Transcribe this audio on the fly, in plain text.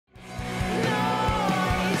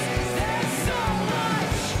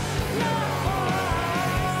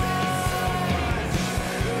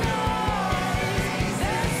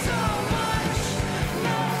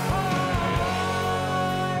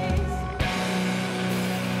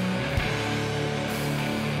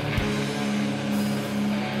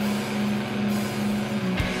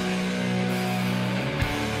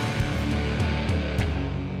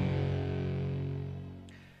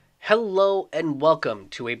Hello and welcome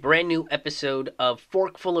to a brand new episode of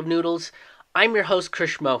Forkful of Noodles. I'm your host,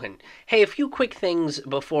 Krish Mohan. Hey, a few quick things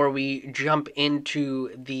before we jump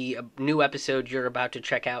into the new episode you're about to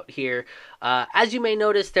check out here. As you may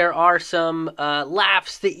notice, there are some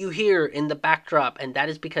laughs that you hear in the backdrop, and that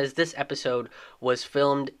is because this episode was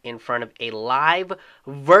filmed in front of a live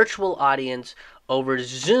virtual audience over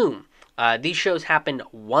Zoom. These shows happen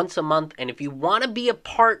once a month, and if you want to be a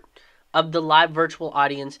part of the live virtual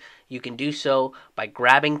audience, you can do so by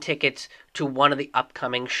grabbing tickets to one of the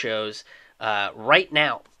upcoming shows right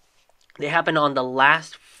now. They happen on the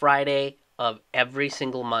last Friday of every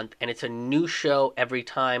single month, and it's a new show every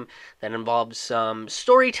time that involves some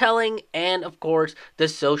storytelling and, of course, the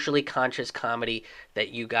socially conscious comedy that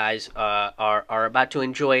you guys are about to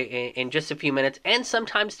enjoy in just a few minutes. And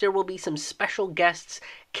sometimes there will be some special guests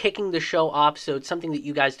kicking the show off, so it's something that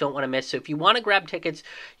you guys don't want to miss. So if you want to grab tickets,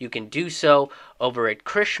 you can do so over at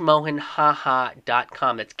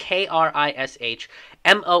krishmohanhaha.com. That's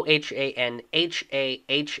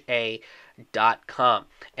KRISHMOHANHAHA.com.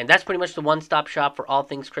 And that's pretty much the one-stop shop for all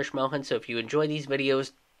things Krish Mohan. So if you enjoy these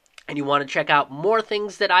videos and you want to check out more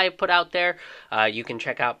things that I have put out there, you can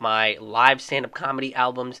check out my live stand-up comedy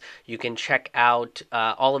albums. You can check out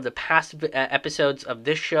all of the past episodes of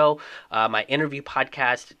this show, my interview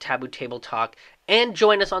podcast, Taboo Table Talk, and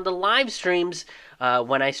join us on the live streams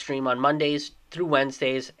when I stream on Mondays through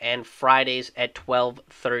Wednesdays and Fridays at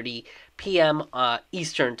 12:30 p.m.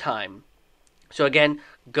 Eastern Time. So again,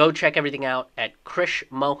 go check everything out at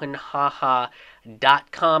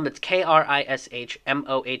krishmohanhaha.com. That's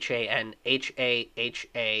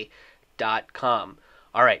KRISHMOHANHAHA.com.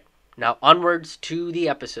 All right, now onwards to the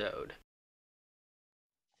episode.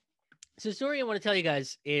 So the story I want to tell you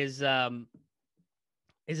guys is about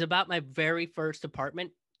my very first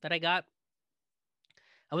apartment that I got.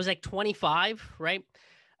 I was like 25, right?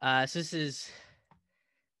 So this is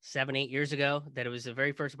 7-8 years ago that it was the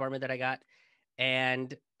very first apartment that I got.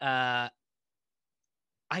 And I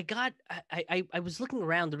was looking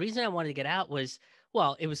around. The reason I wanted to get out was,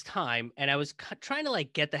 well, it was time, and I was trying to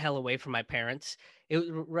like get the hell away from my parents. It was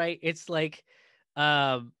right. It's like,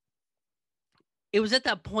 it was at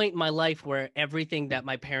that point in my life where everything that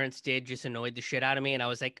my parents did just annoyed the shit out of me, and I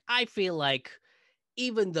was like, I feel like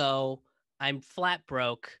even though I'm flat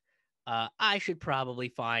broke, I should probably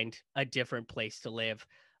find a different place to live.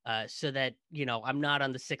 So that, I'm not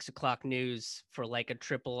on the 6 o'clock news for like a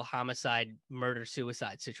triple homicide, murder,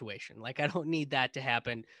 suicide situation. Like, I don't need that to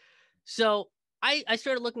happen. So I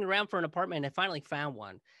started looking around for an apartment and I finally found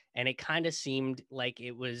one. And it kind of seemed like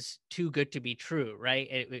it was too good to be true,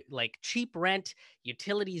 right? Like cheap rent,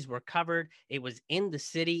 utilities were covered. It was in the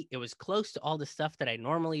city. It was close to all the stuff that I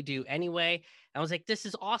normally do anyway. I was like, this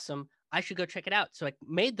is awesome. I should go check it out. So I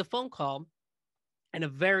made the phone call in a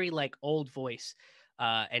very like old voice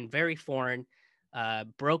and very foreign,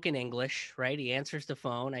 broken English, right? He answers the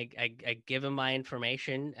phone. I give him my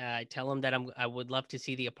information. I tell him that I would love to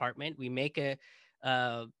see the apartment. We make an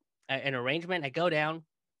arrangement. I go down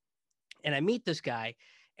and I meet this guy,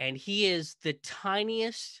 and he is the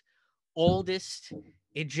tiniest, oldest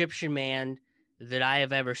Egyptian man that I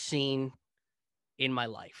have ever seen in my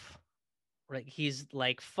life. Right? He's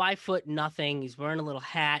like 5 foot nothing. He's wearing a little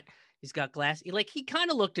hat. He's got glass. Like, he kind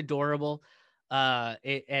of looked adorable.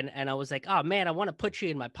 And I was like, oh man, I want to put you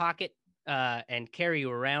in my pocket and carry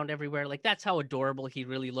you around everywhere. Like, that's how adorable he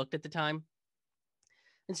really looked at the time.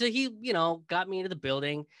 And so he, got me into the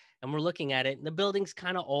building, and we're looking at it. And the building's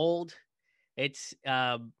kind of old. It's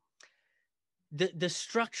the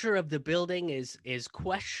structure of the building is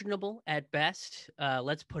questionable at best.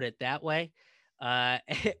 Let's put it that way.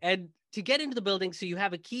 And to get into the building, so you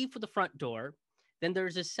have a key for the front door. Then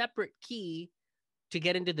there's a separate key to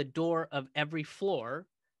get into the door of every floor,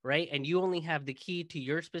 right? And you only have the key to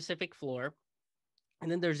your specific floor.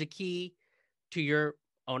 And then there's a key to your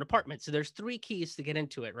own apartment. So there's 3 keys to get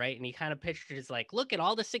into it, right? And he kind of pictured it as like, look at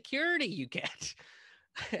all the security you get.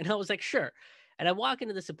 And I was like, sure. And I walk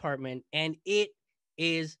into this apartment, and it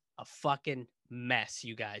is a fucking mess,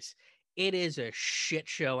 you guys. It is a shit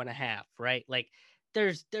show and a half, right? Like,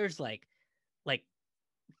 there's like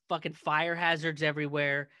fucking fire hazards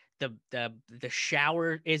everywhere. The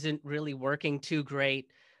shower isn't really working too great.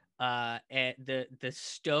 And the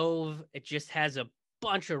stove, it just has a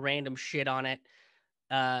bunch of random shit on it.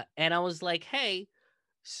 And I was like, hey,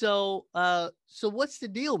 so what's the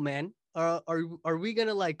deal, man? Are we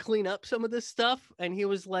gonna like clean up some of this stuff? And he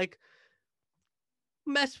was like,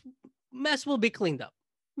 mess mess will be cleaned up.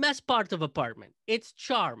 Mess part of apartment. It's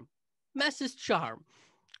charm. Mess is charm.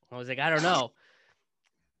 I was like, I don't know.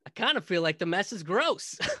 I kind of feel like the mess is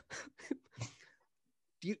gross.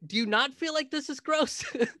 do you not feel like this is gross?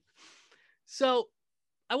 So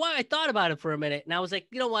I thought about it for a minute, and I was like,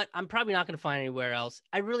 you know what? I'm probably not going to find anywhere else.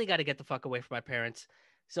 I really got to get the fuck away from my parents.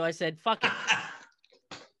 So I said, fuck it.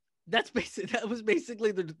 That was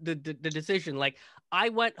basically the decision. Like, I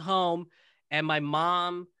went home, and my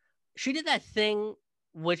mom, she did that thing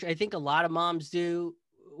which I think a lot of moms do,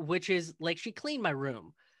 which is like she cleaned my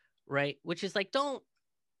room, right? Which is like, don't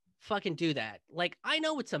fucking do that. Like, I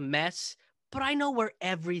know it's a mess, but I know where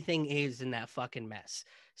everything is in that fucking mess.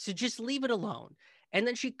 So just leave it alone. And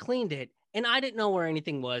then she cleaned it, and I didn't know where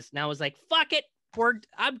anything was. And I was like, fuck it.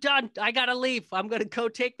 I'm done. I gotta leave. I'm gonna go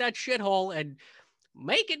take that shithole and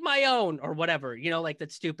make it my own or whatever. You know, like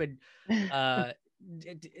that stupid uh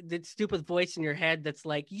that stupid voice in your head that's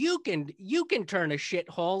like, you can turn a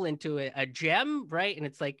shithole into a gem, right? And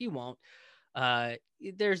it's like, you won't. Uh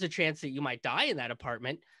there's a chance that you might die in that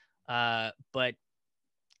apartment. But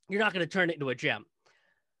you're not going to turn it into a gem.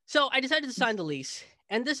 So I decided to sign the lease.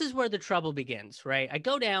 And this is where the trouble begins, right? I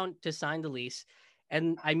go down to sign the lease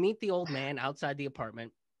and I meet the old man outside the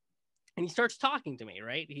apartment. And he starts talking to me,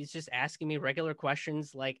 right? He's just asking me regular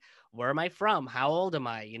questions like, where am I from? How old am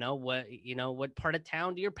I? What part of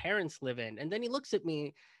town do your parents live in? And then he looks at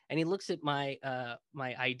me and he looks at my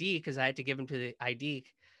my ID, because I had to give him to the ID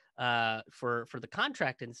for the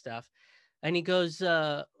contract and stuff. And he goes,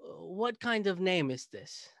 what kind of name is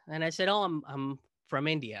this? And I said, oh, I'm from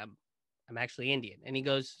India. I'm actually Indian. And he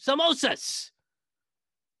goes, samosas.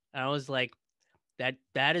 And I was like,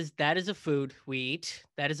 that is a food we eat.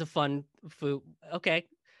 That is a fun food. Okay.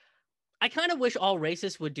 I kind of wish all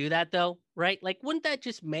racists would do that though, right? Like, wouldn't that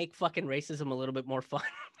just make fucking racism a little bit more fun?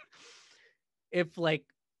 If like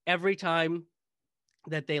every time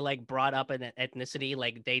that they like brought up an ethnicity,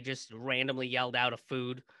 like they just randomly yelled out a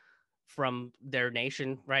food from their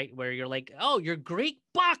nation, right? Where you're like, oh, you're Greek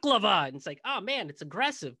baklava. And it's like, oh man, it's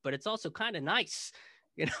aggressive, but it's also kind of nice,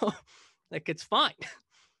 you know, like it's fine.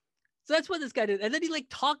 So that's what this guy did. And then he like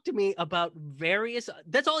talked to me about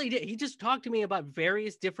that's all he did. He just talked to me about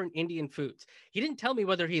various different Indian foods. He didn't tell me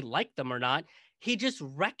whether he liked them or not. He just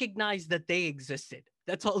recognized that they existed.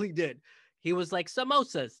 That's all he did. He was like,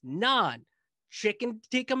 samosas, naan, chicken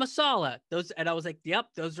tikka masala. And I was like, yep,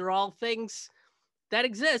 those are all things that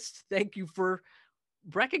exist. Thank you for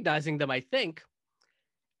recognizing them, I think.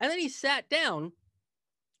 And then he sat down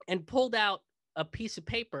and pulled out a piece of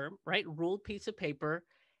paper, right? Ruled piece of paper,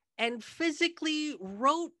 and physically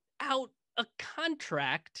wrote out a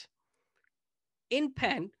contract in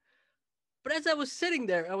pen. But as I was sitting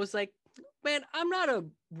there, I was like, man, I'm not a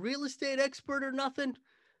real estate expert or nothing,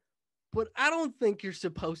 but I don't think you're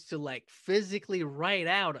supposed to like physically write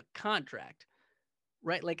out a contract,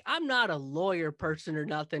 right? Like, I'm not a lawyer person or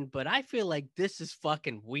nothing, but I feel like this is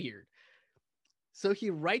fucking weird. So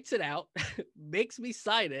he writes it out, makes me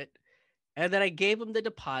sign it. And then I gave him the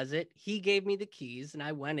deposit. He gave me the keys and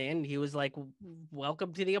I went in. He was like,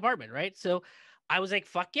 welcome to the apartment, right? So I was like,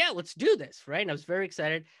 fuck yeah, let's do this, right? And I was very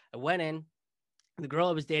excited. I went in. The girl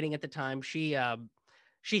I was dating at the time, she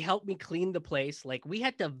helped me clean the place. Like, we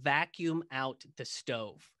had to vacuum out the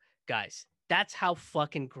stove, guys. That's how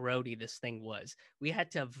fucking grody this thing was. We had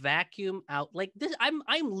to vacuum out like this.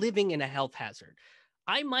 I'm living in a health hazard.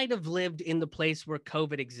 I might have lived in the place where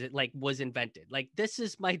COVID was invented. Like,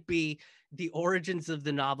 might be the origins of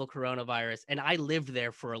the novel coronavirus, and I lived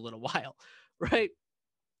there for a little while, right?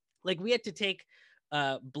 Like, we had to take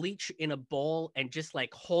bleach in a bowl and just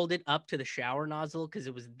like hold it up to the shower nozzle because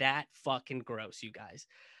it was that fucking gross, you guys,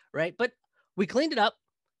 right? But we cleaned it up.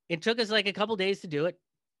 It took us like a couple days to do it,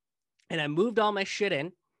 and I moved all my shit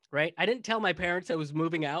in. Right? I didn't tell my parents I was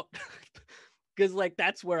moving out. Because like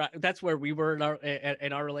that's where we were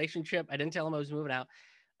in our relationship. I didn't tell him I was moving out.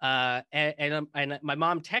 And my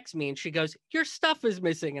mom texts me and she goes, "Your stuff is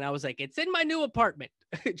missing," and I was like, "It's in my new apartment."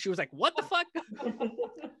 She was like, "What the fuck?"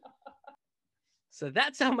 So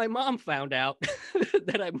that's how my mom found out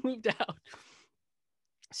that I moved out.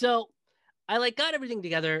 So I like got everything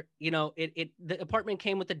together. You know, the apartment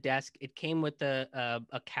came with a desk. It came with a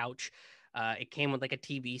couch. It came with like a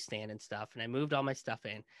TV stand and stuff. And I moved all my stuff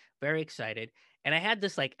in. Very excited. And I had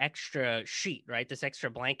this like extra sheet, right? This extra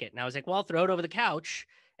blanket. And I was like, well, I'll throw it over the couch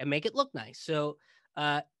and make it look nice. So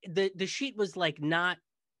the sheet was like not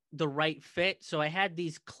the right fit. So I had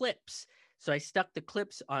these clips. So I stuck the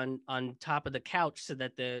clips on top of the couch so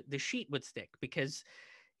that the sheet would stick because,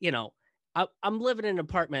 you know, I'm living in an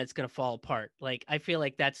apartment that's going to fall apart. Like, I feel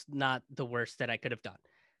like that's not the worst that I could have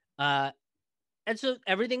done. And so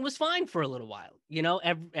everything was fine for a little while. You know,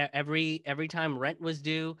 every time rent was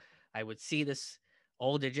due, I would see this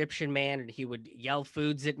old Egyptian man and he would yell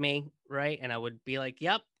foods at me, right? And I would be like,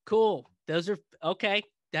 "Yep, cool. Those are okay.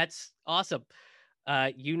 That's awesome.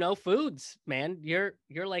 Foods, man. You're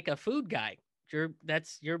like a food guy.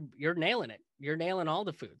 You're nailing it. You're nailing all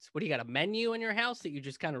the foods. What do you got, a menu in your house that you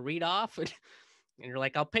just kind of read off and you're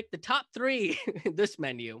like, I'll pick the top 3 in this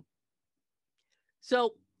menu. So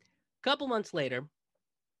a couple months later,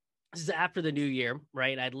 this is after the new year,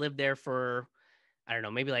 right? I'd lived there for, I don't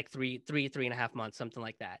know, maybe like three and a half months, something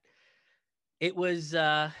like that. It was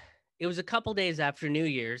a couple days after New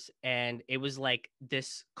Year's, and it was like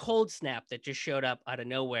this cold snap that just showed up out of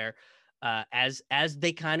nowhere, as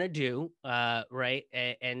they kind of do, right?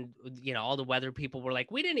 And all the weather people were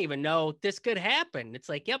like, we didn't even know this could happen. It's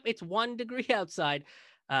like, yep, it's 1 degree outside.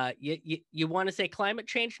 You want to say climate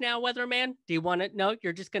change now, weatherman? Do you want to? No,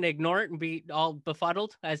 you're just going to ignore it and be all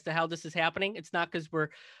befuddled as to how this is happening. It's not because we're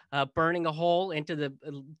burning a hole into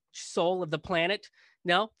the soul of the planet.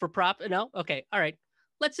 No, for prop. No, okay, all right.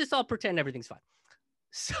 Let's just all pretend everything's fine.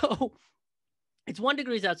 So it's 1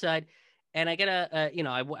 degrees outside, and I get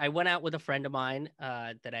I went out with a friend of mine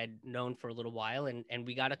that I'd known for a little while, and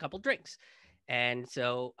we got a couple drinks, and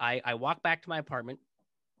so I walk back to my apartment,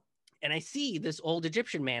 and I see this old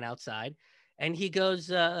Egyptian man outside, and he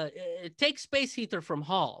goes, "Take space heater from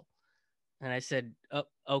hall," and I said,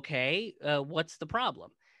 "Okay, what's the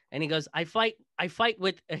problem?" And he goes, I fight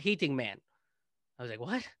with a heating man." I was like,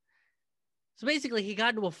 "What?" So basically, he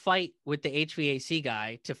got into a fight with the HVAC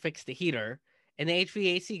guy to fix the heater, and the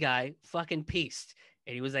HVAC guy fucking pieced.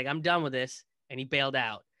 And he was like, I'm done with this. And he bailed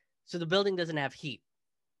out. So the building doesn't have heat.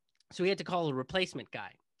 So we had to call a replacement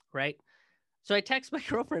guy, right? So I text my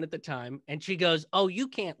girlfriend at the time, and she goes, "Oh, you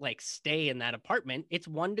can't like stay in that apartment. It's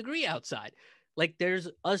 1 degree outside. Like there's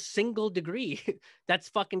a single degree. That's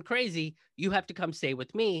fucking crazy. You have to come stay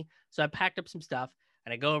with me." So I packed up some stuff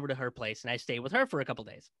and I go over to her place and I stay with her for a couple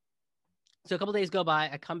days. So a couple days go by,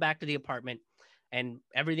 I come back to the apartment and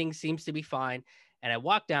everything seems to be fine. And I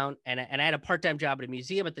walk down and I had a part-time job at a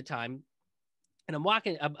museum at the time. And I'm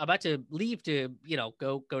about to leave to,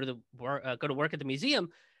 go to work at the museum.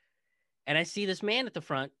 And I see this man at the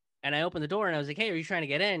front and I open the door and I was like, "Hey, are you trying to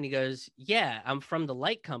get in?" And he goes, "Yeah, I'm from the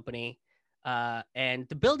light company. And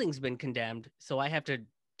the building's been condemned. So I have to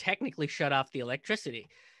technically shut off the electricity."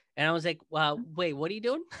 And I was like, "Well, wait, what are you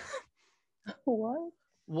doing?" What?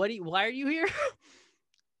 Why are you here?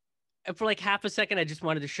 And for like half a second, I just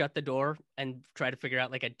wanted to shut the door and try to figure out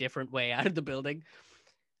like a different way out of the building.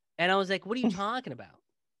 And I was like, "What are you talking about?"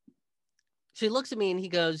 So he looks at me and he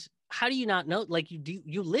goes, "How do you not know? Like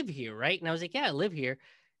you live here, right?" And I was like, "Yeah, I live here."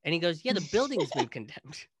 And he goes, "Yeah, the building's been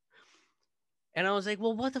condemned." And I was like,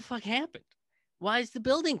 "Well, what the fuck happened? Why is the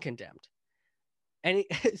building condemned?" And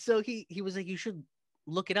so he was like, "You should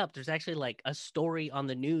look it up. There's actually like a story on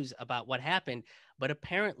the news about what happened, but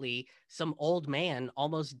apparently some old man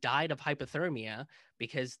almost died of hypothermia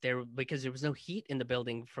because there was no heat in the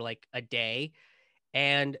building for like a day,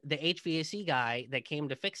 and the HVAC guy that came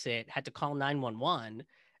to fix it had to call 911.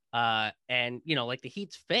 And like the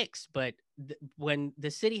heat's fixed, but when the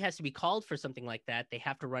city has to be called for something like that, they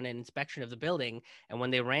have to run an inspection of the building. And when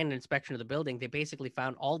they ran an inspection of the building, they basically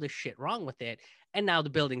found all this shit wrong with it. And now the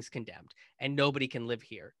building's condemned and nobody can live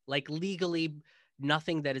here. Like legally,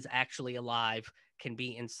 nothing that is actually alive can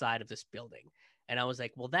be inside of this building. And I was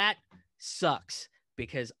like, well, that sucks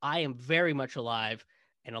because I am very much alive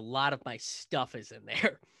and a lot of my stuff is in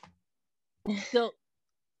there. So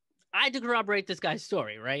I had to corroborate this guy's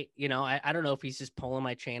story, right? I don't know if he's just pulling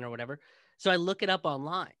my chain or whatever. So I look it up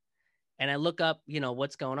online and I look up,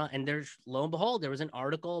 what's going on. And there's, lo and behold, there was an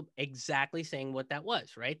article exactly saying what that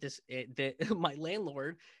was, right? My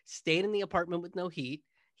landlord stayed in the apartment with no heat.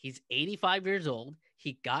 He's 85 years old.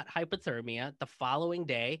 He got hypothermia. The following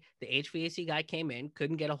day, the HVAC guy came in,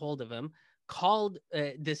 couldn't get a hold of him, called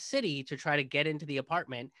the city to try to get into the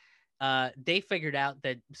apartment. They figured out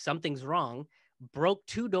that something's wrong, broke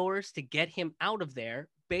 2 doors to get him out of there,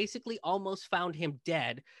 basically almost found him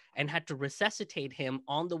dead, and had to resuscitate him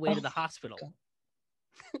on the way to the hospital.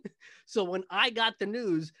 So when I got the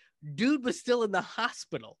news, dude was still in the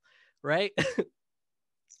hospital, right?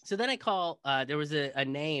 So then I call, there was a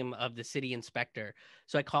name of the city inspector.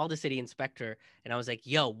 So I called the city inspector and I was like,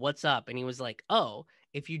 "Yo, what's up?" And he was like, "Oh,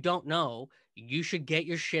 if you don't know, you should get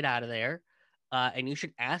your shit out of there. And you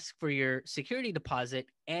should ask for your security deposit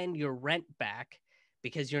and your rent back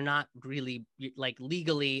because you're not really like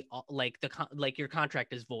legally like your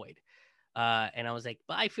contract is void." And I was like,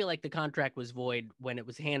 "But I feel like the contract was void when it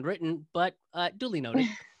was handwritten, but duly noted."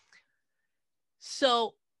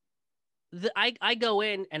 So I go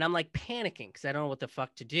in and I'm like panicking because I don't know what the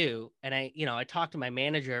fuck to do. And I talked to my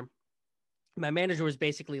manager. My manager was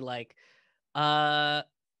basically like, go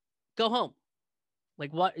home.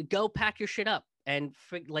 Like, what? Go pack your shit up. and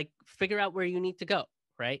figure out where you need to go,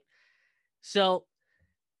 right? So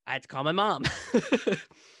I had to call my mom.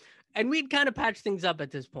 And we'd kind of patched things up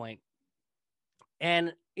at this point.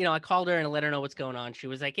 And, I called her and let her know what's going on. She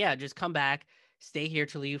was like, yeah, just come back, stay here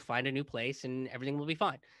till you find a new place and everything will be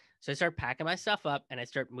fine. So I start packing my stuff up and I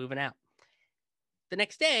start moving out. The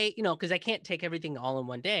next day, because I can't take everything all in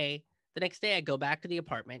one day, the next day I go back to the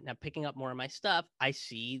apartment and I'm picking up more of my stuff. I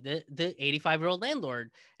see the 85-year-old landlord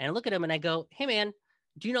and I look at him and I go, hey man,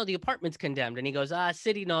 do you know the apartment's condemned? And he goes,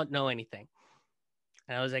 city don't know anything.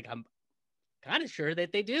 And I was like, I'm kind of sure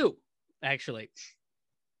that they do, actually.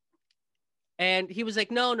 And he was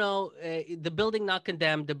like, no, the building not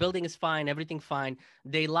condemned. The building is fine. Everything fine.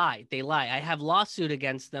 They lie. I have lawsuit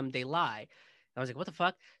against them. They lie. I was like, what the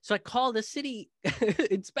fuck? So I called the city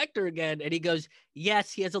inspector again, and he goes,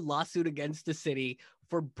 yes, he has a lawsuit against the city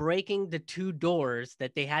for breaking the 2 doors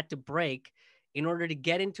that they had to break in order to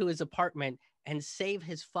get into his apartment and save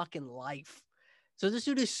his fucking life. So this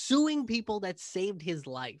dude is suing people that saved his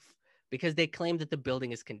life because they claim that the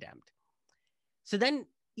building is condemned. So then,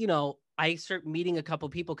 I start meeting a couple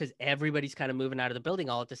people because everybody's kind of moving out of the building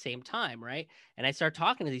all at the same time, right? And I start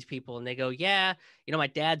talking to these people and they go, yeah, my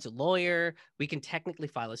dad's a lawyer. We can technically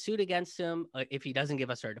file a suit against him if he doesn't give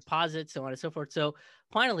us our deposit, so on and so forth. So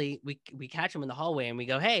finally, we catch him in the hallway and we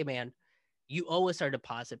go, hey, man, you owe us our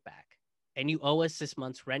deposit back and you owe us this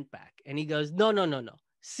month's rent back. And he goes, no.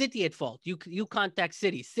 City at fault. You contact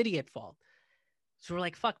city at fault. So we're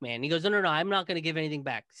like, fuck, man. He goes, no, I'm not going to give anything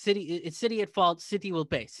back. It's city at fault. City will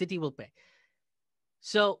pay.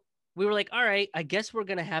 So we were like, all right, I guess we're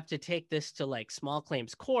going to have to take this to like small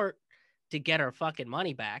claims court to get our fucking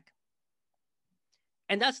money back.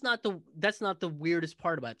 And that's not the weirdest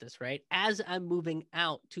part about this, right? As I'm moving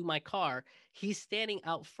out to my car, he's standing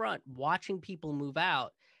out front watching people move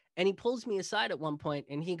out. And he pulls me aside at one point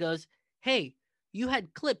and he goes, hey, you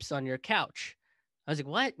had clips on your couch. I was like,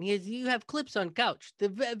 what? And he goes, you have clips on couch. The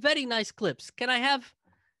very nice clips. Can I have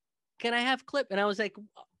clip? And I was like,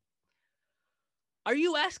 are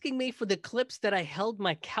you asking me for the clips that I held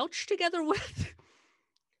my couch together with?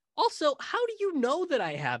 Also, how do you know that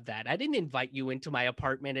I have that? I didn't invite you into my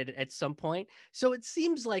apartment at some point. So it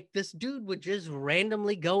seems like this dude would just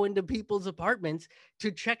randomly go into people's apartments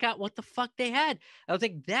to check out what the fuck they had. I was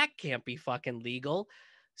like, that can't be fucking legal.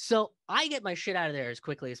 So I get my shit out of there as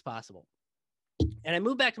quickly as possible. And I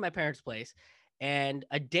moved back to my parents' place. And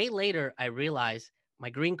a day later, I realize my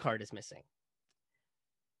green card is missing.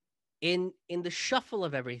 In the shuffle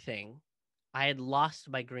of everything, I had lost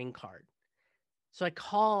my green card. So I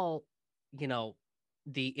call,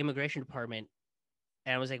 the immigration department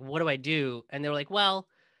and I was like, what do I do? And they were like, well,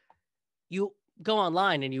 you go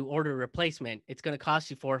online and you order a replacement. It's going to cost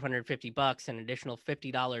you $450 and an additional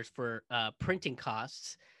 $50 for printing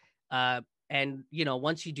costs. And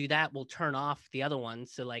once you do that, we'll turn off the other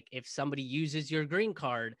ones. So like if somebody uses your green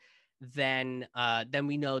card, then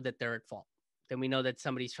we know that they're at fault. Then we know that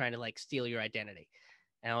somebody's trying to like steal your identity.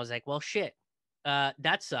 And I was like, well, shit,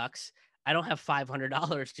 that sucks. I don't have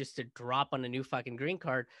 $500 just to drop on a new fucking green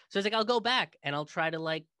card. So I was like, I'll go back and I'll try to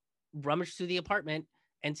like rummage through the apartment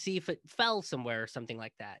and see if it fell somewhere or something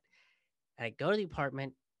like that. And I go to the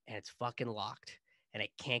apartment and it's fucking locked and I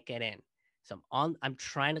can't get in. So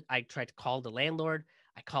I tried to call the landlord.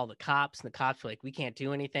 I call the cops and the cops were like, we can't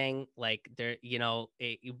do anything. Like they're,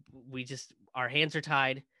 our hands are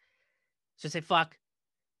tied. So I say, fuck.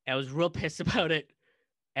 I was real pissed about it.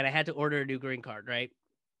 And I had to order a new green card, right?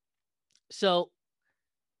 So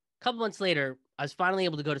a couple months later, I was finally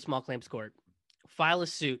able to go to small claims court, file a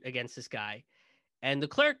suit against this guy. And the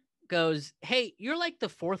clerk goes, hey, you're like the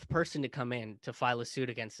 4th person to come in to file a suit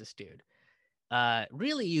against this dude.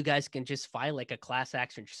 Really, you guys can just file like a class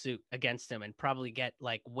action suit against him and probably get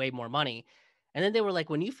like way more money. And then they were like,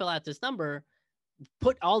 when you fill out this number,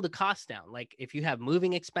 put all the costs down. Like if you have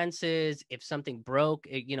moving expenses, if something broke,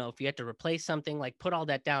 if you had to replace something, like put all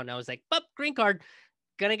that down. And I was like, green card,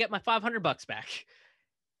 gonna get my $500 back.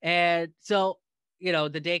 And so,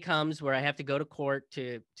 the day comes where I have to go to court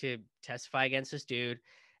to testify against this dude.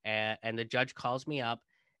 And the judge calls me up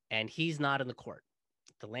and he's not in the court.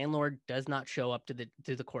 The landlord does not show up to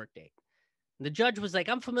the court date. And the judge was like,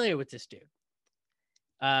 I'm familiar with this dude.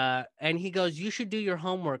 And he goes, you should do your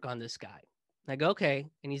homework on this guy. I go, okay.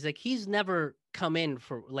 And he's like, he's never come in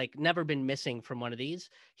for like, never been missing from one of these.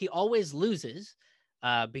 He always loses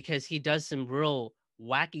because he does some real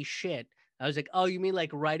wacky shit. I was like, oh, you mean like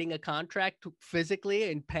writing a contract physically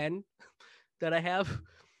in pen that I have?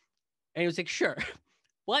 And he was like, sure.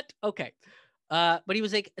 What? Okay. But he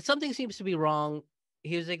was like, something seems to be wrong.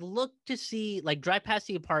 He was like, look to see, like drive past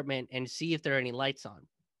the apartment and see if there are any lights on.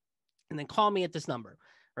 and then call me at this number,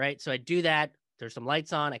 right? So I do that. There's some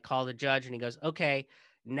lights on. I call the judge and he goes, okay,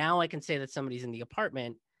 now I can say that somebody's in the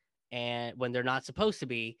apartment and when they're not supposed to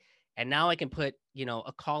be. And now I can put,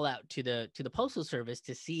 a call out to the postal service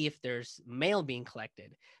to see if there's mail being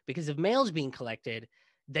collected. Because if mail's being collected,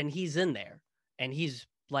 then he's in there and he's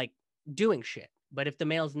like doing shit. But if the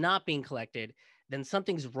mail's not being collected, then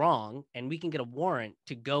something's wrong and we can get a warrant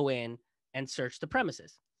to go in and search the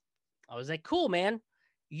premises. I was like, cool, man.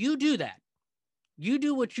 You do that. You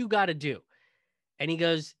do what you got to do. And he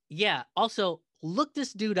goes, yeah, also look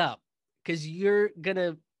this dude up because you're going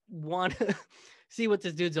to want to see what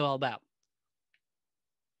this dude's all about.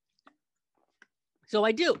 So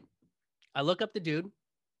I do. I look up the dude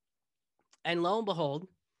and lo and behold,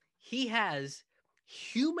 he has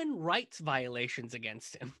human rights violations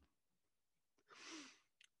against him.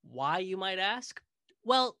 Why, you might ask?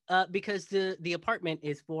 Well, because the apartment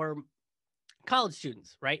is for college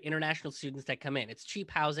students, right? International students that come in. It's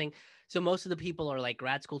cheap housing. So most of the people are like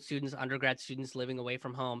grad school students, undergrad students living away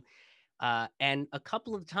from home. And a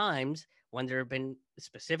couple of times when there have been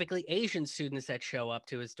specifically Asian students that show up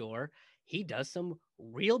to his door, he does some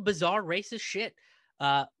real bizarre racist shit.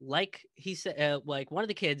 Like he said, like one of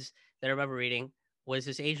the kids that I remember reading was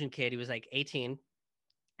this Asian kid. He was like 18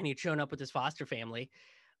 and he'd shown up with his foster family.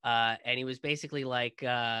 And he was basically like,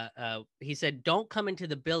 he said, don't come into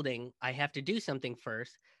the building. I have to do something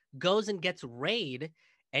first. Goes and gets Raid.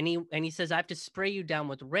 And he says, I have to spray you down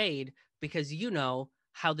with Raid because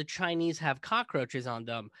how the Chinese have cockroaches on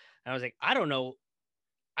them. And I was like, I don't know.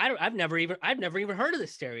 I've never even heard of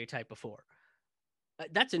this stereotype before.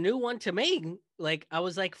 That's a new one to me. Like, I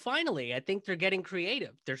was like, finally, I think they're getting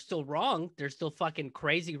creative. They're still wrong. They're still fucking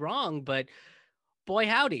crazy wrong, but boy,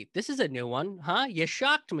 howdy, this is a new one, huh? You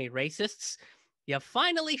shocked me, racists. You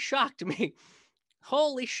finally shocked me.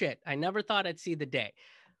 Holy shit. I never thought I'd see the day.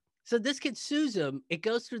 So this kid sues him. It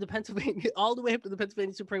goes through the Pennsylvania, all the way up to the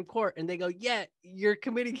Pennsylvania Supreme Court. And they go, yeah, you're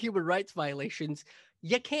committing human rights violations.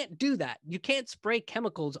 You can't do that. You can't spray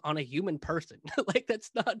chemicals on a human person. Like,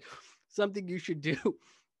 that's not something you should do.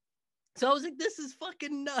 So I was like, this is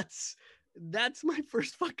fucking nuts. That's my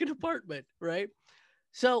first fucking apartment, right?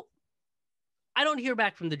 So I don't hear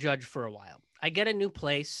back from the judge for a while. I get a new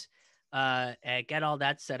place, get all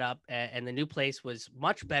that set up, and the new place was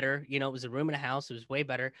much better. It was a room and a house. It was way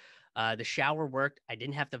better. The shower worked. I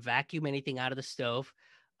didn't have to vacuum anything out of the stove.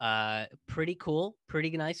 Pretty cool, pretty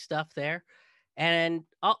nice stuff there. And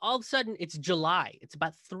all of a sudden, it's July. It's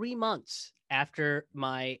about 3 months after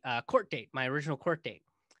my court date, my original court date.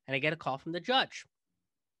 And I get a call from the judge.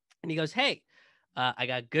 And he goes, hey, I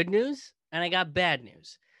got good news and I got bad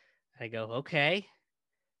news. I go, okay,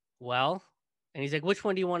 well, and he's like, which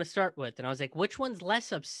one do you want to start with? And I was like, which one's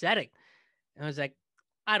less upsetting? And I was like,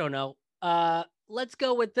 I don't know. Let's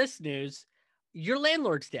go with this news. Your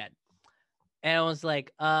landlord's dead. And I was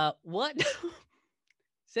like, what?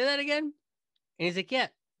 Say that again? And he's like, yeah,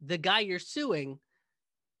 the guy you're suing,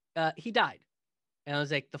 he died. And I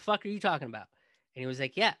was like, the fuck are you talking about? And he was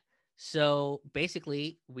like, yeah. So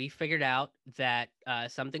basically, we figured out that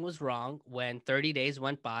something was wrong when 30 days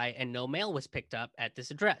went by and no mail was picked up at this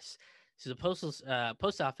address. So the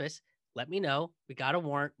post office let me know. We got a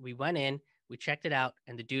warrant. We went in. We checked it out,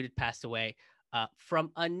 and the dude had passed away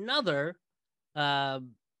from another hypothermic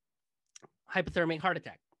heart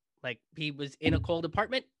attack. Like, he was in a cold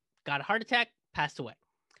apartment, got a heart attack, passed away.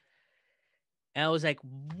 And I was like,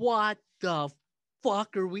 what the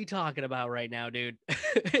fuck are we talking about right now, dude?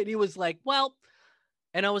 And he was like, well,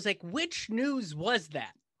 and I was like, which news was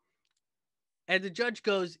that? And the judge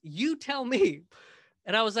goes, you tell me.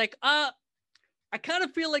 And I was like, I kind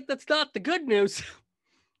of feel like that's not the good news.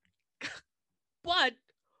 But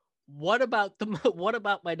what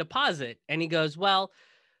about my deposit? And he goes, well,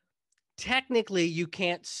 technically you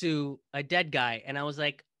can't sue a dead guy. And I was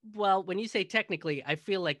like, well, when you say technically, I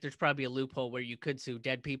feel like there's probably a loophole where you could sue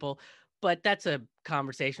dead people, but that's a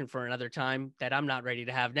conversation for another time that I'm not ready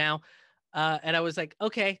to have now. And I was like,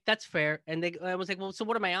 okay, that's fair. And I was like, well, so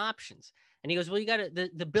what are my options? And he goes, well, you got to,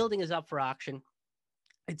 the building is up for auction.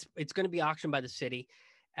 It's going to be auctioned by the city.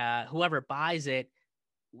 Whoever buys it,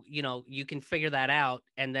 you can figure that out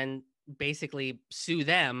and then basically sue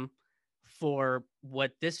them for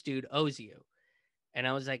what this dude owes you. And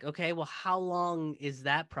I was like, okay, well, how long is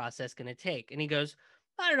that process going to take? And he goes,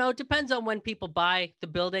 I don't know. It depends on when people buy the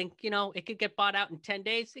building. It could get bought out in 10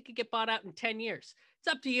 days. It could get bought out in 10 years. It's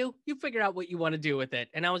up to you. You figure out what you want to do with it.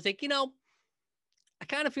 And I was like, I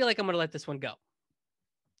kind of feel like I'm going to let this one go.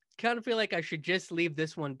 Kind of feel like I should just leave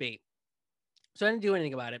this one be. So I didn't do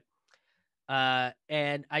anything about it.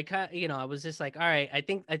 And I I was just like, all right, I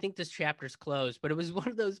think this chapter's closed. But it was one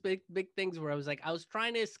of those big things where I was like, I was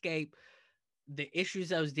trying to escape the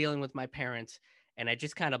issues I was dealing with my parents, and I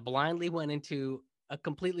just kind of blindly went into a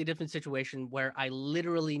completely different situation where I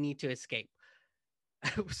literally need to escape.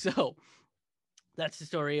 So that's the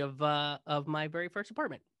story of my very first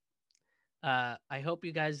apartment. I hope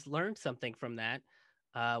you guys learned something from that,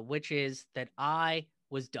 which is that I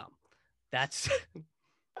was dumb. That's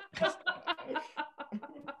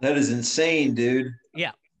That is insane, dude.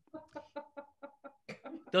 yeah.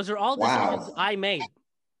 Those are all Wow. decisions I made.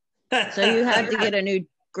 So you had to get a new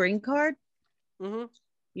green card? Mm-hmm.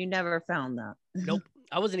 You never found that. Nope.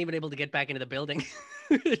 I wasn't even able to get back into the building.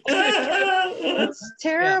 It's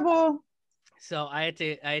terrible. Yeah. So I had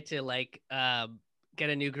to like get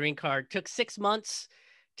a new green card. Took 6 months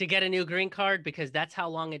to get a new green card because that's how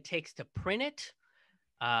long it takes to print it.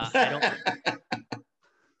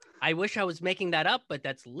 I wish I was making that up, but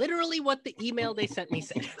that's literally what the email they sent me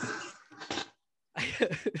said.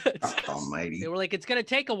 Almighty. They were like, it's going to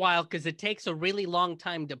take a while because it takes a really long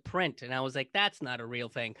time to print. And I was like, that's not a real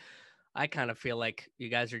thing. I kind of feel like you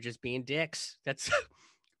guys are just being dicks. That's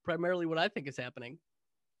primarily what I think is happening.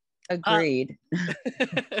 Agreed.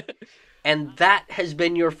 And that has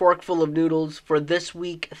been your forkful of noodles for this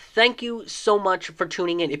week. Thank you so much for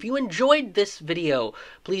tuning in. If you enjoyed this video,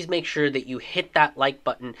 please make sure that you hit that like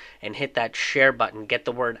button and hit that share button. Get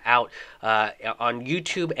the word out on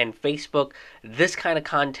YouTube and Facebook. This kind of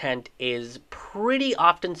content is pretty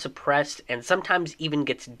often suppressed and sometimes even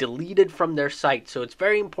gets deleted from their site. So it's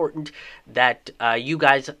very important that you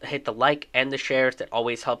guys hit the like and the shares. That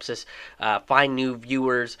always helps us find new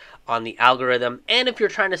viewers on the algorithm. And if you're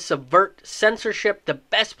trying to subvert censorship, the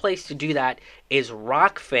best place to do that is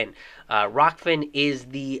Rockfin. Rockfin is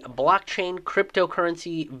the blockchain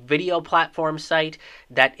cryptocurrency video platform site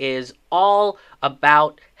that is all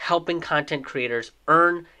about helping content creators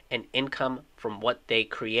earn an income from what they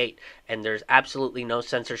create. And there's absolutely no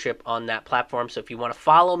censorship on that platform. So if you want to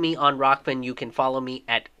follow me on Rockfin, you can follow me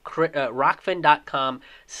at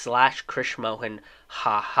rockfin.com/Krish Mohan.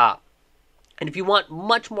 Haha. And if you want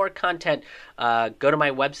much more content, go to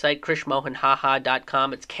my website,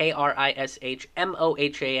 krishmohanhaha.com. It's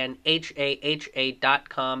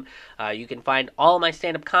KRISHMOHANHAHA.com. You can find all my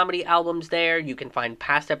stand-up comedy albums there. You can find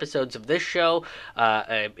past episodes of this show.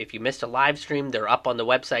 If you missed a live stream, they're up on the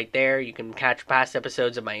website there. You can catch past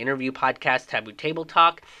episodes of my interview podcast, Taboo Table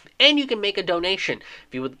Talk. And you can make a donation.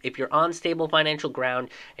 If you're on stable financial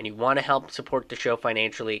ground and you want to help support the show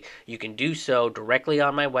financially, you can do so directly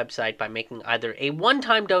on my website by making either a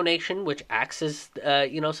one-time donation, which acts as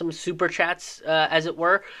some super chats, as it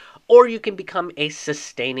were, or you can become a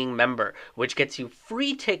sustaining member, which gets you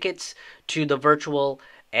free tickets to the virtual,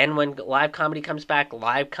 and when live comedy comes back,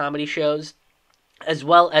 live comedy shows, as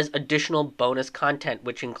well as additional bonus content,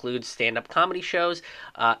 which includes stand-up comedy shows,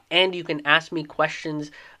 and you can ask me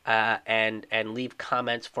questions and leave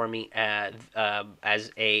comments for me as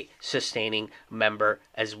a sustaining member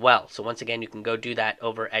as well. So once again, you can go do that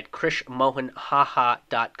over at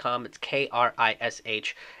krishmohanhaha.com. It's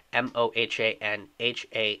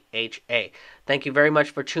KRISHMOHANHAHA. Thank you very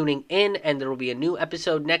much for tuning in, and there will be a new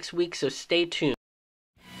episode next week, so stay tuned.